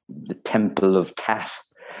the temple of tat.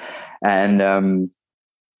 And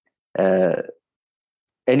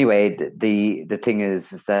anyway, the thing is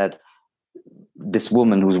that this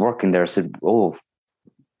woman who's working there said, "Oh,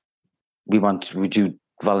 would you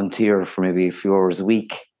volunteer for maybe a few hours a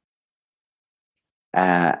week?"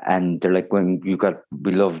 And they're like, we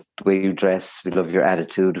love the way you dress, we love your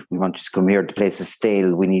attitude, we want you to come here. The place is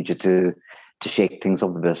stale. We need you to shake things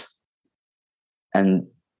up a bit. And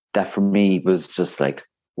that for me was just like,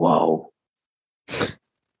 whoa.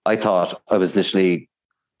 I thought I was literally,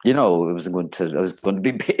 I was going to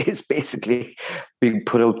be basically being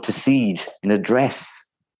put out to seed in a dress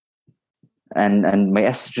and my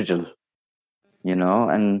estrogen,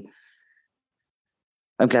 and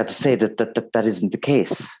I'm glad to say that isn't the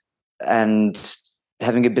case. And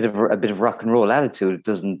having a bit of rock and roll attitude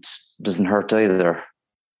doesn't hurt either.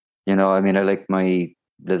 I like my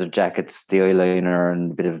leather jackets, the eyeliner,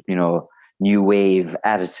 and a bit of, new wave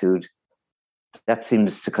attitude. That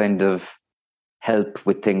seems to kind of help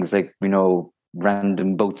with things like,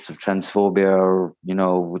 random bouts of transphobia, or,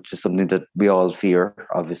 which is something that we all fear,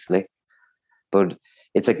 obviously. But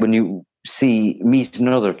it's like when you meet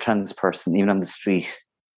another trans person, even on the street,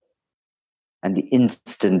 and the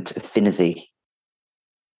instant affinity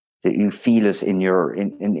that you feel it in your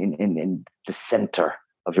in the center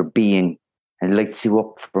of your being, and it lights you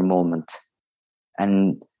up for a moment.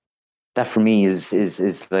 And that for me is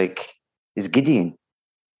Gideon.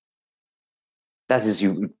 That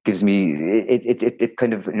gives me it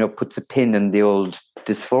kind of puts a pin in the old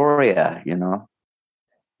dysphoria,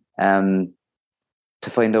 to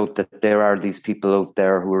find out that there are these people out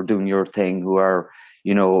there who are doing your thing, who are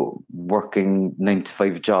working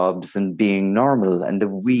 9-to-5 jobs and being normal, and that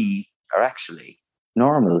we are actually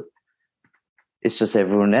normal. It's just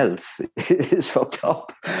everyone else is fucked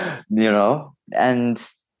up, and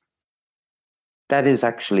that is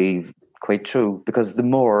actually quite true, because the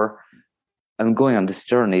more I'm going on this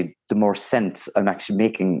journey, the more sense I'm actually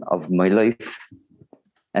making of my life,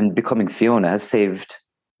 and becoming Fiona has saved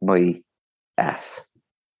my ass.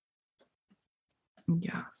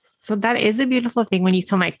 Yeah. So that is a beautiful thing when you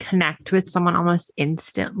can like connect with someone almost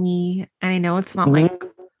instantly. And I know it's not like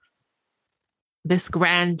this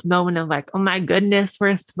grand moment of like, oh my goodness,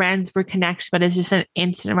 we're friends, we're connection, but it's just an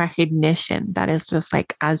instant recognition that is just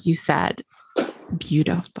like, as you said,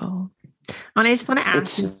 beautiful. And I just want to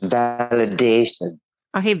ask, it's validation.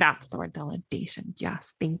 Okay, that's the word, validation.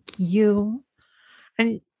 Yes, thank you.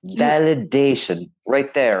 And validation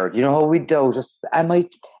right there. How we do? Just am I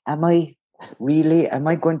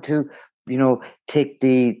going to take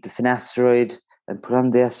the finasteride and put on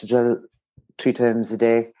the estradiol 3 times a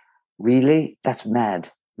day? Really? That's mad.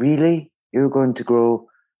 Really? You're going to grow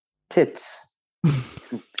tits?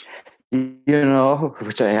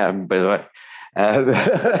 Which I am, by the way.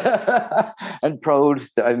 And proud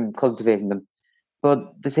that I'm cultivating them.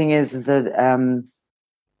 But the thing is that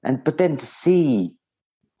but then to see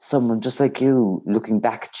someone just like you looking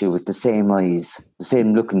back at you with the same eyes, the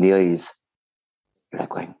same look in the eyes, you're like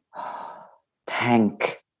going, oh,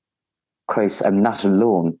 thank Christ, I'm not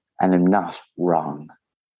alone and I'm not wrong.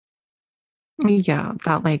 Yeah,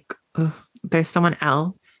 that like there's someone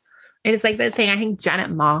else. It's like the thing, I think Janet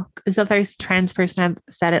Mock is the first trans person I've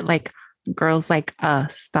said it, like girls like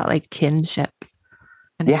us, that like kinship.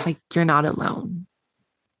 And it's like, you're not alone.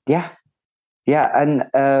 Yeah. Yeah. And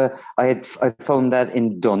I found that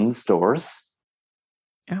in Dunnes Stores.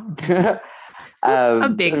 Oh. A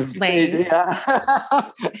big play. Yeah.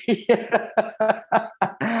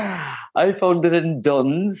 I found it in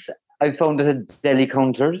Dunnes. I found it at deli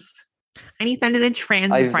counters. And you found it in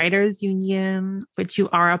Trans Writers Union, which you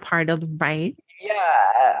are a part of, right?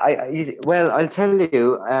 Yeah. Well, I'll tell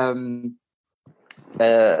you,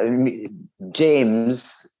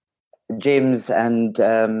 James and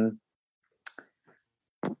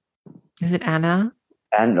is it Anna?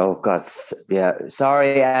 And oh God, yeah.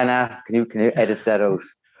 Sorry, Anna. Can you edit that out?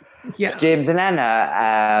 Yeah. James and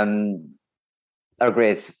Anna are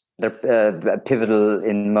great. They're pivotal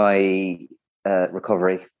in my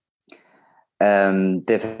recovery.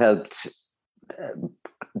 They've helped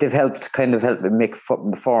kind of help me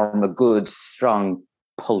form a good, strong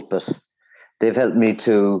pulpit. They've helped me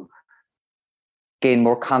to gain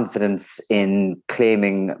more confidence in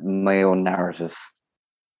claiming my own narrative.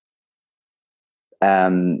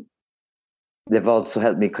 They've also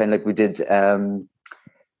helped me kind of like we did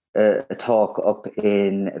a talk up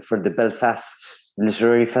for the Belfast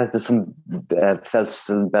Literary Fest. There's some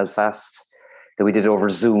festival in Belfast that we did over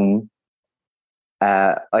Zoom.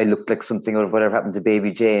 I looked like something out of Whatever Happened to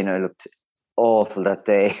Baby Jane. I looked awful that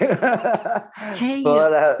day. Hey,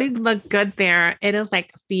 but, they look good there. It is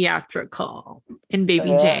like theatrical in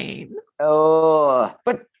Baby Jane. Oh,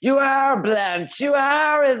 but you are, Blanche. You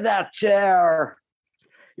are in that chair.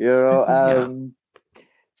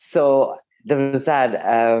 So there was that,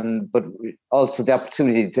 but also the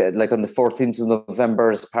opportunity to, like on the 14th of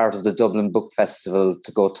November, as part of the Dublin Book Festival,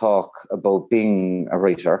 to go talk about being a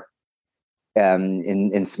writer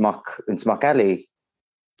in Smock Alley.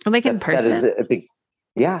 Like in person? That is a big,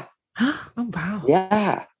 yeah. Oh, wow.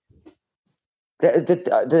 Yeah.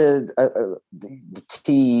 The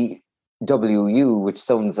TWU, which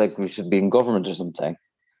sounds like we should be in government or something.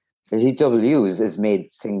 The TWU has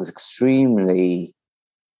made things extremely,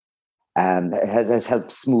 has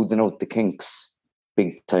helped smoothen out the kinks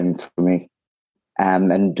big time for me.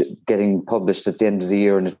 And getting published at the end of the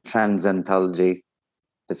year in a trans anthology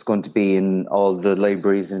that's going to be in all the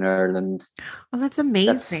libraries in Ireland. Oh, that's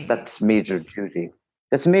amazing. That's major duty.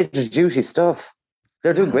 That's major duty stuff.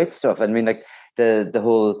 They're doing great stuff. I mean, like the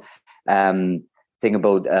whole thing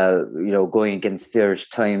about going against the Irish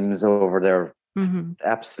Times over there. Mm-hmm.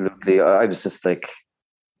 Absolutely. I was just like,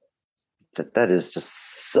 that is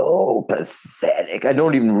just so pathetic. I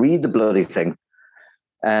don't even read the bloody thing,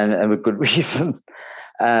 and with good reason.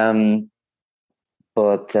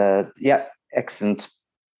 But excellent.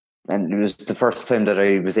 And it was the first time that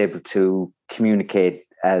I was able to communicate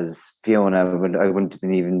as Fiona. I wouldn't have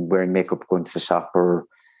been even wearing makeup, going to the shop or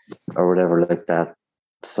whatever like that.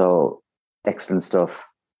 So excellent stuff.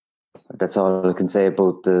 That's all I can say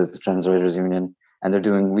about the Trans Writers Union, and they're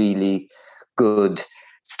doing really good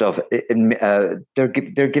stuff.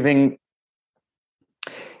 They're giving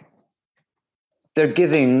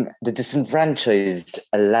the disenfranchised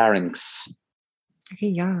a larynx. Okay,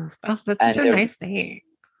 yes. Oh, that's such a nice thing.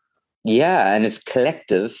 Yeah, and it's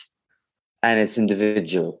collective and it's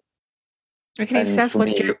individual. Can I just ask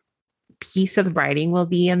what your piece of writing will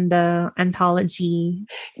be in the anthology?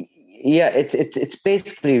 Yeah, it's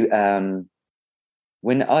basically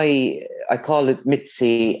when I call it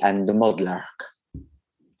Mitzi and the Mudlark.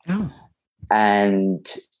 Oh. And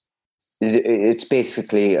it's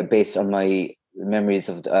basically based on my memories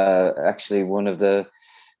of actually one of the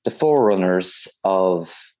forerunners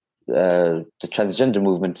of the transgender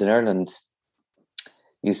movement in Ireland.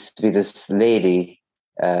 Used to be this lady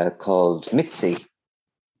called Mitzi.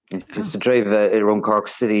 She used to drive around Cork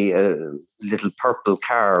City a little purple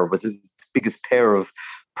car with the biggest pair of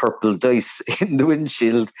purple dice in the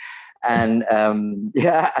windshield. And and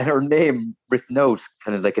her name written out,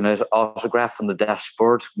 kind of like an autograph on the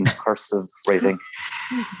dashboard in cursive writing.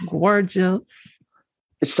 This is gorgeous.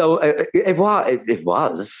 So it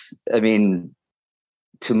was. I mean,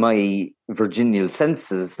 to my virginal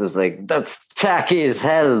senses, it was like, that's tacky as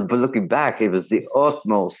hell. But looking back, it was the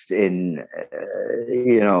utmost in,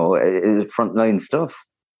 frontline stuff.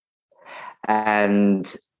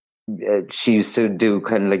 And she used to do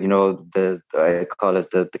kind of like, I call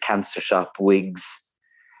it the cancer shop wigs.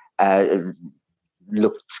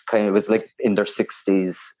 Looked kind of, was like in their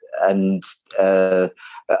 60s. And I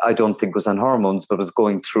don't think was on hormones, but was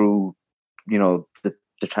going through,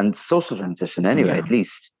 the social transition anyway, at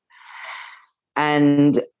least.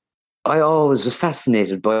 And I always was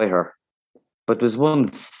fascinated by her. But it was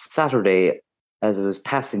one Saturday, as I was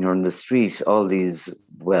passing her in the street, all these,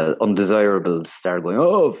 undesirables started going,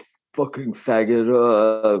 oh, fucking faggot,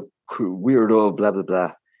 weirdo, blah, blah,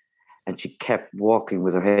 blah. And she kept walking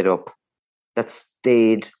with her head up. That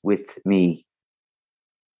stayed with me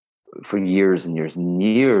for years and years and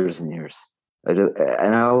years and years.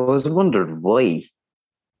 And I always wondered why.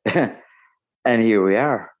 And here we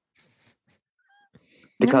are.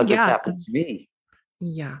 Because it's happened to me.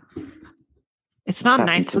 Yeah. It's not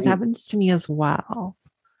nice because it happens to me as well.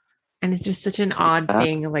 And it's just such an odd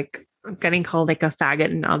thing, like getting called like a faggot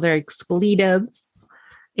and other expletives.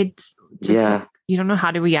 It's just like, you don't know how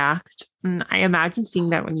to react. And I imagine seeing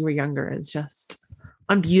that when you were younger is just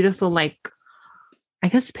a beautiful, like, I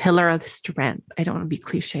guess, pillar of strength. I don't want to be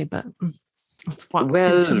cliche, but that's what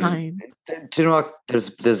comes to mind. Do you know what?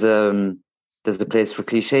 There's a place for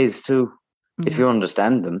cliches too, if you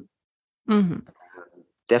understand them. Mm-hmm.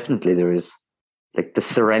 Definitely there is. Like the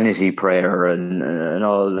Serenity Prayer and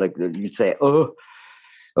all, like you'd say, oh,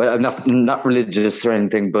 well, I'm not religious or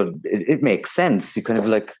anything, but it makes sense. You kind of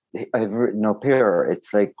like, I've written up here,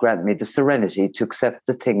 it's like, grant me the serenity to accept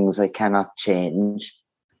the things I cannot change,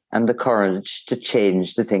 and the courage to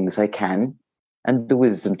change the things I can, and the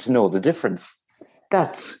wisdom to know the difference.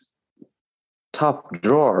 That's top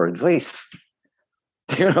drawer advice.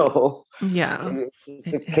 Yeah.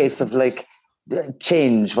 It's a case of like,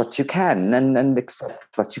 change what you can and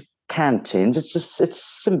accept what you can't change.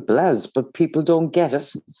 It's simple as, but people don't get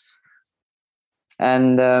it.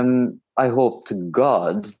 And I hope to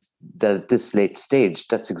God that at this late stage,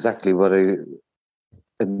 that's exactly what I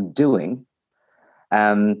am doing.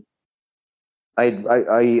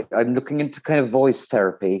 I'm looking into kind of voice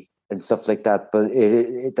therapy and stuff like that, but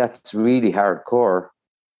that's really hardcore.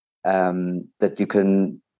 That you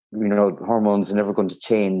can, hormones are never going to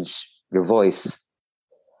change your voice.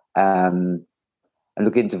 And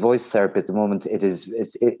looking into voice therapy at the moment,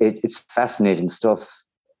 it's fascinating stuff,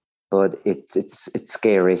 but it's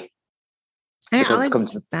scary. And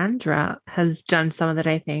Alexandra has done some of it,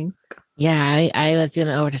 I think. Yeah, I was doing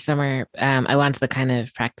it over the summer. I wanted to kind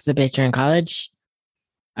of practice a bit during college,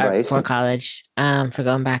 right? Before college. For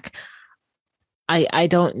going back, I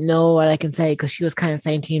don't know what I can say because she was kind of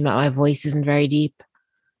saying to me that my voice isn't very deep.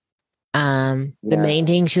 The main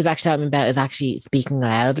thing she was actually telling me about is actually speaking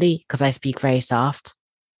loudly because I speak very soft.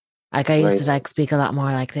 Like I used to like speak a lot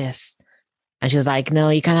more like this, and she was like, "No,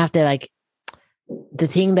 you kind of have to like." The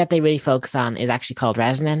thing that they really focus on is actually called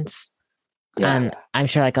resonance. Yeah. And I'm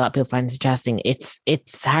sure like a lot of people find it interesting. It's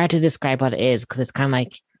hard to describe what it is because it's kind of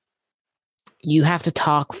like you have to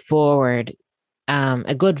talk forward.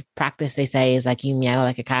 A good practice they say is like you meow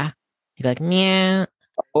like a cat. You go like meow.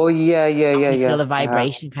 Oh yeah. You feel the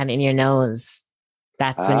vibration kind of in your nose.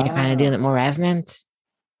 That's when you're kind of doing it more resonant.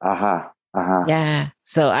 Yeah.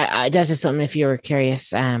 So I that's just something if you were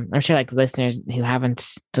curious. I'm sure like the listeners who haven't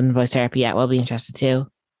done voice therapy yet will be interested too.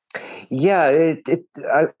 Yeah,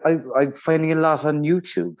 I'm finding a lot on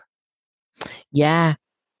YouTube. Yeah.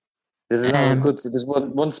 There's a lot of good. There's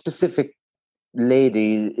one specific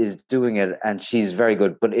lady is doing it, and she's very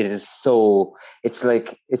good. But it is so. It's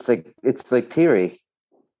like theory.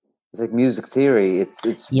 It's like music theory.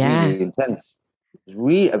 It's really intense. It's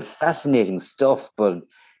really fascinating stuff, but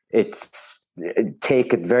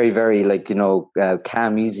take it very, very like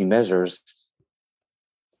calm, easy measures.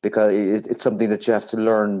 Because it's something that you have to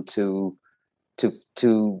learn to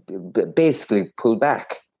basically pull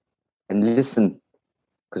back and listen.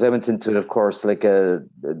 Because I went into it, of course, like a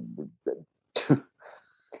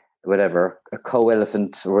whatever, a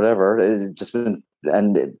co-elephant or whatever. It just went,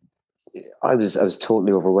 and I was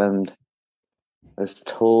totally overwhelmed. I was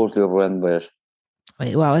totally overwhelmed by it.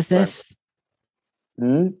 Wait, what was this?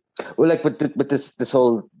 Well, like with this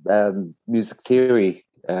whole music theory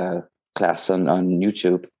class on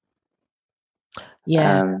YouTube.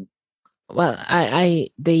 Yeah. Well,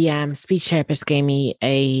 the speech therapist gave me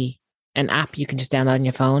an app you can just download on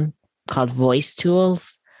your phone called Voice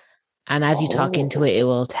Tools, and as you talk into it, it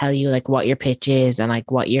will tell you like what your pitch is and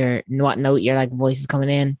like what note your like voice is coming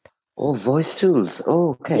in. Oh, Voice Tools.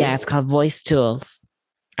 Oh, okay. Yeah, it's called Voice Tools,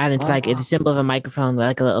 and it's like it's a symbol of a microphone with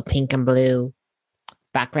like a little pink and blue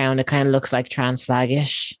background. It kind of looks like trans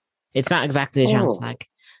flag-ish. It's not exactly a trans flag,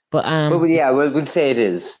 but yeah, we'll say it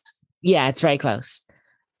is. Yeah, it's very close.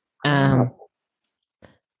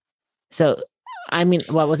 So, I mean,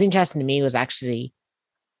 what was interesting to me was actually,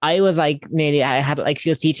 I was like, she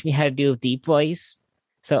was teaching me how to do a deep voice.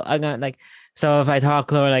 So I'm going like, so if I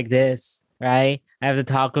talk lower like this, right, I have to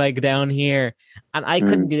talk like down here. And I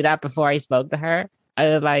couldn't do that before I spoke to her. I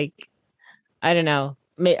was like, I don't know.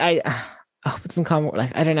 I hope it's some comment,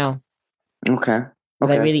 like, I don't know. Okay. But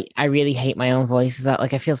I really hate my own voice as well.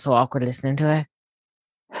 Like, I feel so awkward listening to it.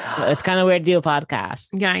 So it's kind of weird to do a podcast.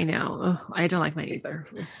 Yeah, I know. Ugh, I don't like mine either.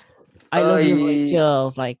 I love your voice,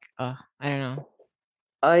 Jules. Like, I don't know.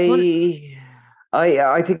 I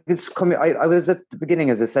think it's coming. I was at the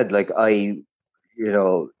beginning, as I said, like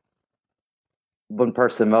one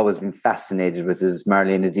person I've always been fascinated with is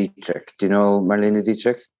Marlene Dietrich. Do you know Marlene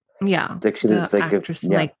Dietrich? Yeah. Like she was like actress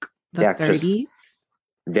in like the actress. 30s.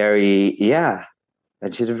 Very, yeah.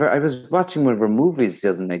 And I was watching one of her movies the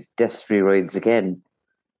other night, Destry Rides Again.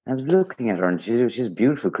 I was looking at her, and she's a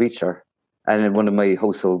beautiful creature, and one of my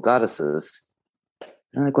household goddesses.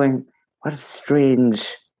 And I'm going, what a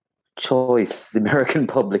strange choice the American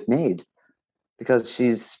public made, because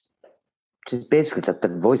she's basically that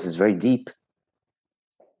voice is very deep.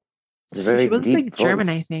 It's very she was deep like German,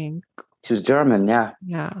 voice. I think. She was German, yeah.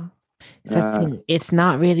 Yeah. So it's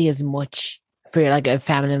not really as much for like a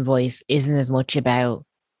feminine voice. Isn't as much about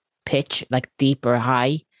pitch, like deep or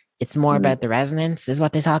high. It's more about the resonance is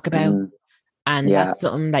what they talk about. And that's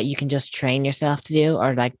something that you can just train yourself to do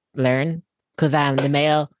or like learn. Because the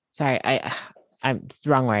male, sorry, it's the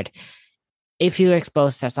wrong word. If you're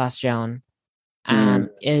exposed to testosterone,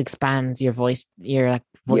 it expands your voice, your like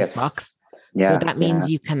voice box. Yeah. So that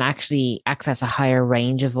means you can actually access a higher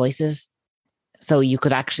range of voices. So you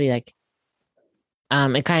could actually like,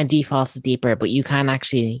 it kind of defaults to deeper, but you can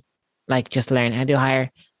actually like just learn how to do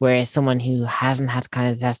higher. Whereas someone who hasn't had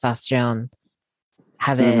kind of testosterone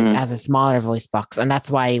has a smaller voice box. And that's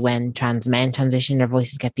why when trans men transition, their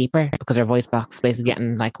voices get deeper because their voice box is basically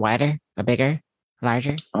getting like wider or bigger,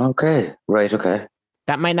 larger. Okay. Right. Okay.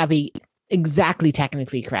 That might not be exactly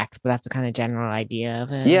technically correct, but that's the kind of general idea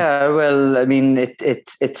of it. Yeah, well, I mean,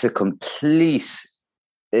 it's a complete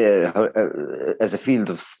as a field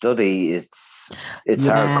of study. It's Yeah.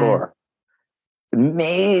 hardcore,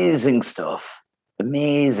 amazing stuff,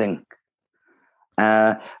 amazing.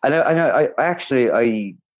 I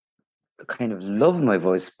kind of love my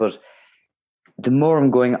voice, but the more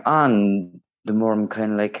I'm going on, the more I'm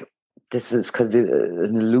kind of like, this is kind of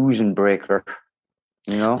an illusion breaker,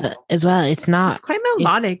 you know? As well, it's not. It's quite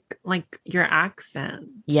melodic, like your accent.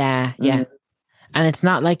 Yeah. And it's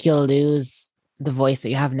not like you'll lose the voice that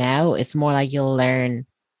you have now. It's more like you'll learn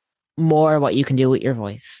more what you can do with your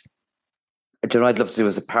voice. Do you know, I'd love to do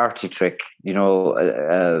as a party trick,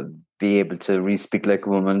 be able to re-speak like a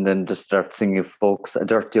woman, then just start singing a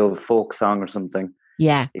dirty old folk song or something.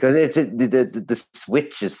 Yeah. Because the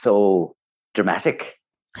switch is so dramatic.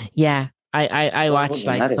 Yeah. I watched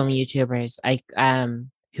like dramatic. some YouTubers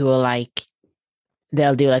who will like,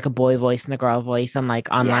 they'll do like a boy voice and a girl voice, and like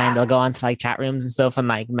online they'll go onto like chat rooms and stuff and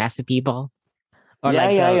like mess with people. Or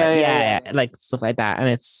like stuff like that.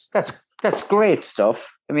 And that's great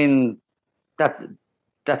stuff. I mean,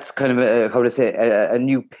 that's kind of a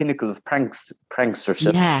new pinnacle of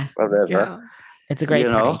prankstership. Yeah. Whatever. Yeah. It's a great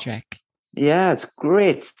party trick. Yeah, it's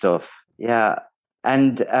great stuff. Yeah.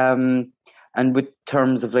 And with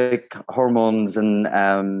terms of like hormones and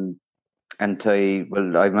I'm on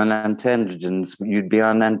anti-androgens. You'd be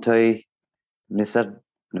on not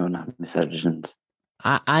misandrogens.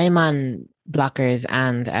 I'm on blockers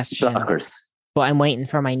and estrogen. Blockers. But I'm waiting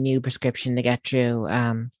for my new prescription to get through.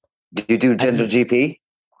 Do you do gender GP?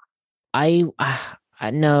 I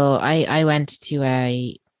went to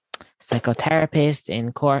a psychologist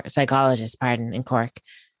in Cork,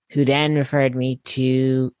 who then referred me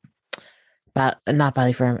to not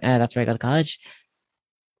Ballyferm, that's where I go to college.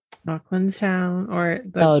 Aucklandtown or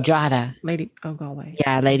Drogheda. Lady Galway.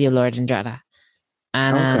 Yeah, Lady of Lords in Drogheda.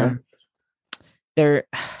 And they're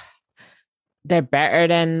better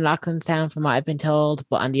than Loughlinstown from what I've been told,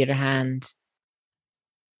 but on the other hand,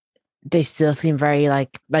 they still seem very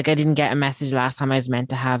like I didn't get a message last time I was meant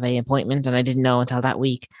to have an appointment, and I didn't know until that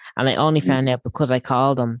week, and I only found out because I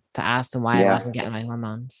called them to ask them why I wasn't getting my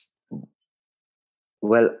hormones.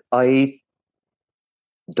 Well, I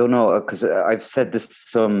don't know, because I've said this to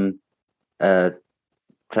some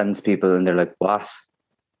trans people, and they're like, "What?"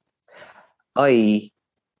 I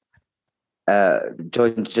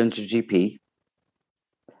joined Gender GP.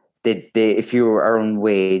 They if you are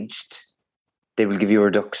unwaged, they will give you a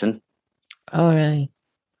reduction. Oh, really?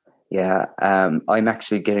 Yeah. I'm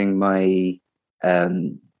actually getting my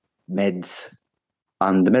meds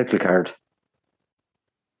on the medical card.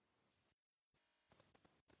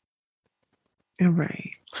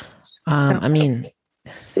 Right. I mean,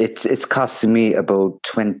 it's costing me about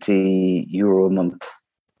 €20 a month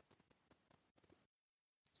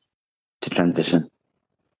to transition.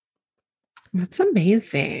 That's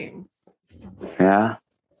amazing. Yeah.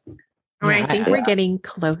 All right, I think we're getting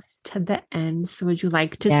close to the end. So would you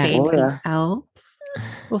like to say anything else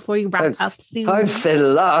before you wrap up soon? I've said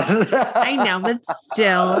a lot. I know, but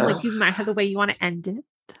still, like, you might have the way you want to end it.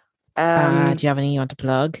 Do you have anything you want to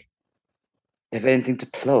plug? Have anything to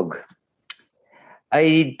plug?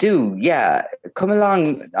 I do, yeah. Come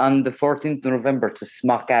along on the 14th of November to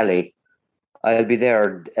Smock Alley. I'll be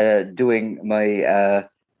there doing my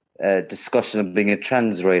discussion of being a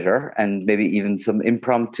trans writer and maybe even some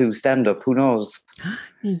impromptu stand-up. Who knows?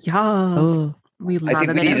 Yes. Oh, we love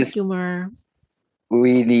a bit of humor.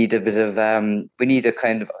 We need a bit of we need a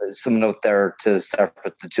kind of someone out there to start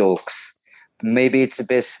with the jokes. Maybe it's a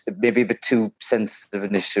bit too sensitive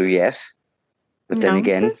an issue yet. But then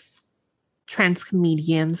again, trans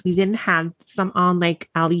comedians. We didn't have some on like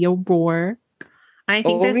Ali O'Rourke. I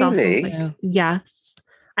think there's also yes.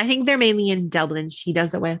 I think they're mainly in Dublin. She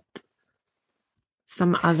does it with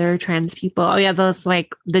some other trans people. Oh yeah, those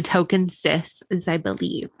like the token cis, as I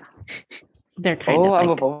believe. They're kind of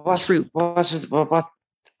like what?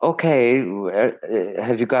 Okay,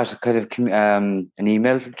 have you got kind of an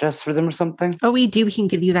email address for them or something? Oh, we do. We can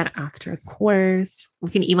give you that after, of course. We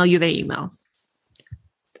can email you their email.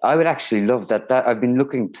 I would actually love that. That I've been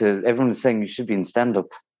looking to. Everyone is saying you should be in stand-up,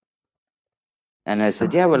 and I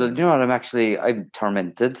said, "Yeah, well, you know what? I'm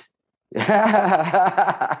tormented.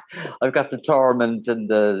 I've got the torment and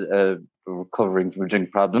the recovering from a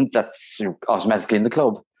drink problem. That's automatically in the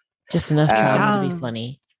club. Just enough trauma to be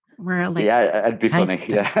funny. We're like, yeah, it'd be funny.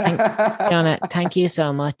 Yeah, thanks, Fiona. Thank you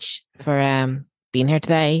so much for being here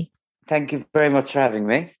today. Thank you very much for having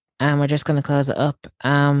me. We're just going to close it up.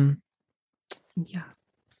 Yeah.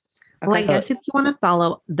 Well, I guess if you want to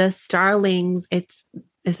follow the Starlings, it's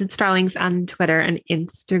Visit Starlings on Twitter and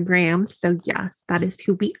Instagram. So yes, that is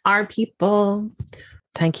who we are, people.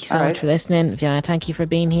 Thank you so much for listening, Fiona. Thank you for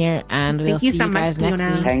being here, and we'll see you guys next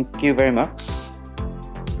week. Thank you very much.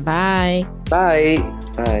 Bye. Bye.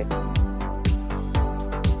 Bye.